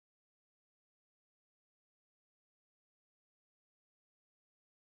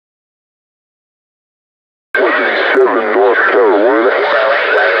North Carolina.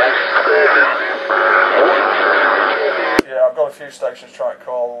 Yeah, I've got a few stations trying to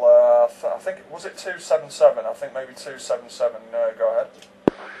call. I think, was it 277? I think maybe 277. Go ahead.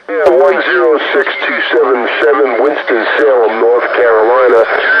 Yeah, 106277, Winston-Salem, North Carolina.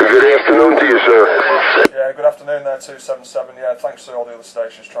 Good afternoon to you, sir. Yeah, good afternoon there, 277. Yeah, thanks to all the other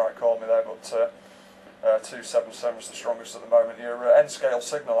stations trying to call me there, but 277 is the strongest at the moment. Your N-scale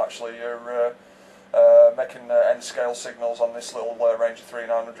signal, actually, you're making N-scale signals on this little Ranger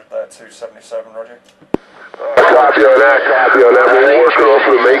 3900 there, 277, Roger. Copy on that, copy on that. We're working off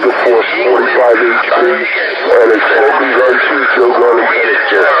of the Mega Force 45 HP, and it's focused on 2 Joe Gunn.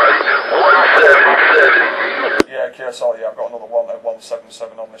 Yeah, QSL, yeah, I've got another one at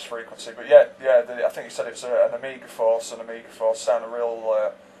 177 on this frequency, but yeah, I think you said it's an Amiga Force, sounded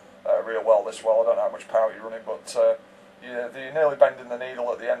real well this well. I don't know how much power you're running, but you're nearly bending the needle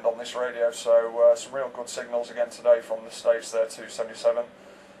at the end on this radio, so some real good signals again today from the States there, 277.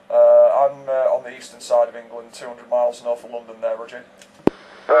 I'm on the eastern side of England, 200 miles north of London there, Roger.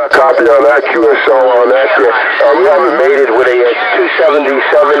 Copy on that, QSL on that. We haven't made it with a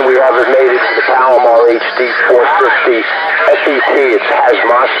 277. We haven't made it with the Palomar HD 450 SET. It has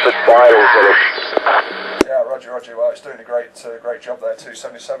MOSFET vinyls in it. Yeah, Roger. Well, it's doing a great job there,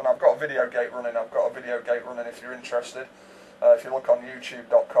 277. I've got a video gate running. If you're interested. If you look on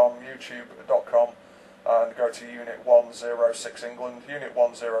YouTube.com, and go to Unit 106 England. Unit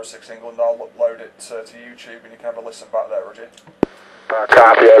 106 England, I'll upload it to YouTube and you can have a listen back there, Roger.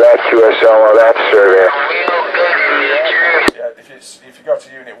 Copy on that, QSL on that, sir. Yeah, if you go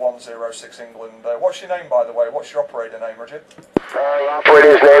to Unit 106 England, what's your name, by the way? What's your operator name, Roger?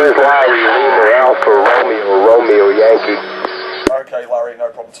 Operator's name is Larry, Lima Alpha Romeo Yankee. Okay, Larry, no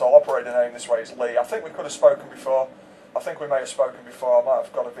problem at all. Operator name this way is Lee. I think we could have spoken before. I think we may have spoken before. I might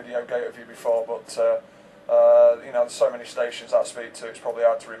have got a video gate of you before, but there's so many stations that I speak to, it's probably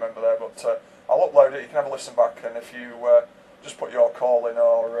hard to remember there. But I'll upload it. You can have a listen back, and if you just put your call in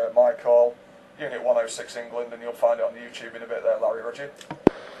or my call, Unit 106 England, and you'll find it on YouTube in a bit there, Larry, Roger.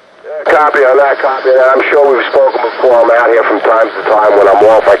 Copy on that, copy on that. I'm sure we've spoken before. I'm out here from time to time. When I'm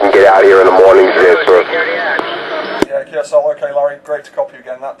off, I can get out here in the mornings there, sir. Yeah, QSL, okay, Larry, great to copy you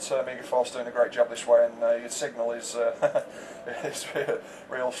again. That Amiga Force doing a great job this way, and your signal is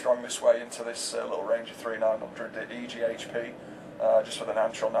real strong this way into this little Ranger 3900 EGHP, just with an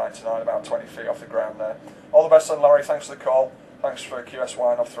Antral 99, about 20 feet off the ground there. All the best then, Larry, thanks for the call. Thanks for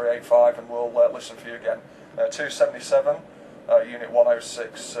QSY off 385, and we'll listen for you again. 277, Unit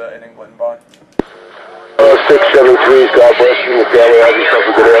 106 in England, bye. 673, God bless you, and family. Have yourself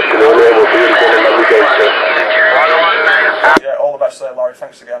a good afternoon, and we'll be again another day, sir. Yeah, all the best there, Larry.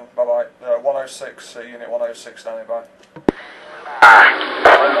 Thanks again. Bye-bye. 106, Unit 106, standing by.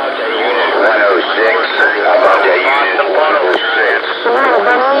 Unit 106.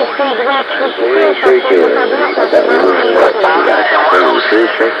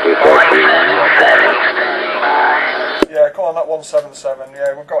 Yeah, call on that 177.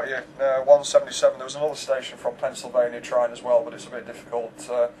 Yeah, we've got you. 177. There was another station from Pennsylvania trying as well, but it's a bit difficult.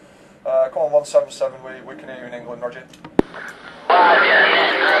 Call on 177. We can hear you in England, Roger.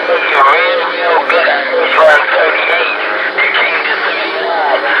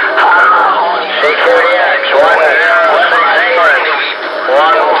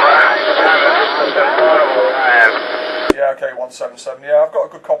 Yeah, okay, 177. Yeah, I've got a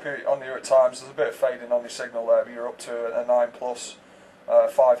good copy on you at times. There's a bit of fading on your signal there, but you're up to a 9+,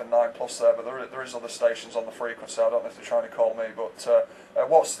 5 and 9+ there. But there is other stations on the frequency. I don't know if they're trying to call me, but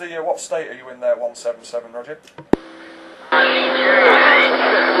what state are you in there? 177, Roger. New Jersey.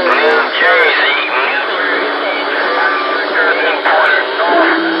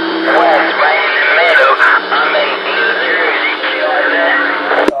 West, right in the middle. I'm in New Jersey.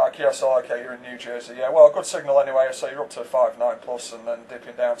 QSL, okay, you're in New Jersey. Yeah, well, good signal anyway. So you're up to 5, 9+, and then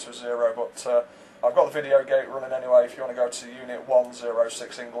dipping down to a 0. But I've got the video gate running anyway. If you want to go to Unit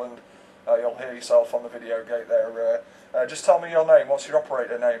 106 England, you'll hear yourself on the video gate there. Just tell me your name. What's your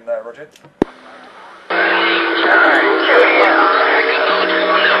operator name there, Roger?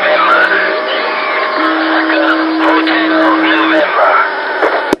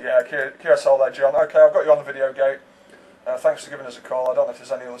 Yeah, QSL there, John. Okay, I've got you on the video gate. Thanks for giving us a call. I don't know if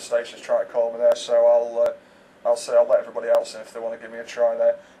there's any other stations trying to call me there, so I'll let everybody else in if they want to give me a try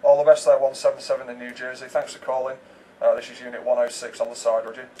there. All the best there, 177 in New Jersey. Thanks for calling. This is Unit 106 on the side,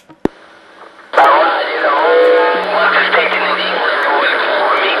 Roger.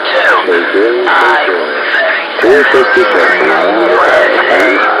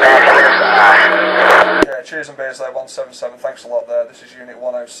 Yeah, cheers and beers there, 177. Thanks a lot there. This is Unit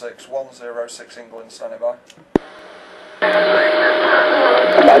 106, 106 England, standing by.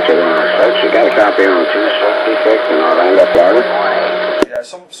 About you, 106. You got a copy on 266 in Orlando, Florida? Yeah,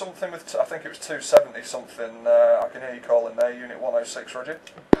 something with, I think it was 270 something. I can hear you calling there, Unit 106, Roger.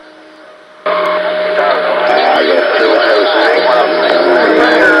 I guess 206.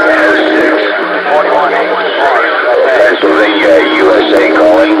 Pennsylvania, USA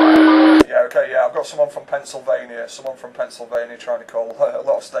calling. Yeah, okay, yeah, I've got someone from Pennsylvania trying to call a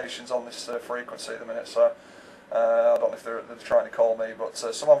lot of stations on this frequency at the minute, so I don't know if they're trying to call me, but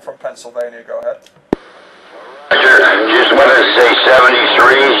someone from Pennsylvania, go ahead. Just wanted to say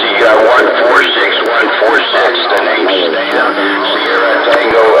 73s, you got 146, 146, the name's Stan, Sierra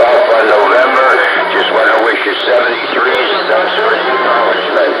Tango Alpha November. Just want to wish you 73s, thanks for the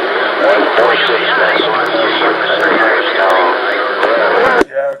acknowledgement. 146, thanks.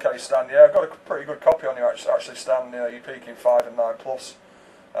 Yeah, okay, Stan, yeah, I've got a pretty good copy on you actually, Stan. You're peaking 5 and 9 plus.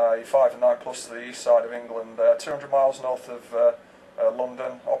 You're 5 and 9 plus to the east side of England, 200 miles north of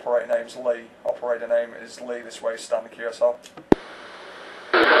London. Operator name's Lee. Operator name is Lee this way, Stan QSL.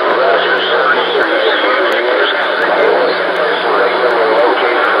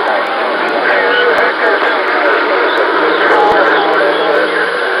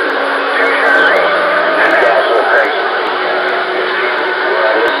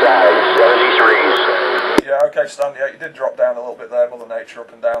 Yeah, okay, Stan, yeah, you did drop down a little bit there, Mother Nature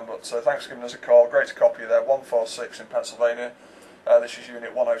up and down, but thanks for giving us a call. Great to copy you there, 146 in Pennsylvania. This is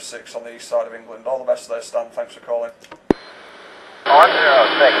Unit 106 on the east side of England. All the best there, Stan. Thanks for calling. 106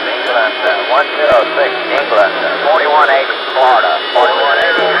 England, 106 England, 4180 Florida,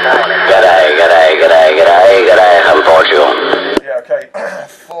 4180 G'day, I'm Portugal. Yeah, okay,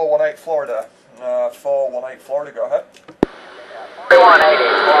 418 Florida. 418 Florida, go ahead.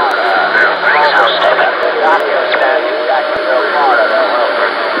 4180 Florida,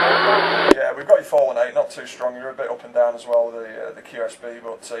 Yeah, we've got you 418, not too strong. You're a bit up and down as well with the QSB,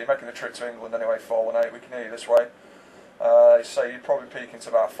 but you're making the trip to England anyway, 418. We can hear you this way. You say you're probably peaking to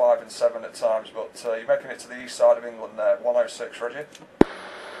about 5 and 7 at times, but you're making it to the east side of England there, 106, Reggie.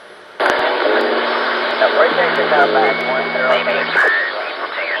 Appreciate the comeback, 106.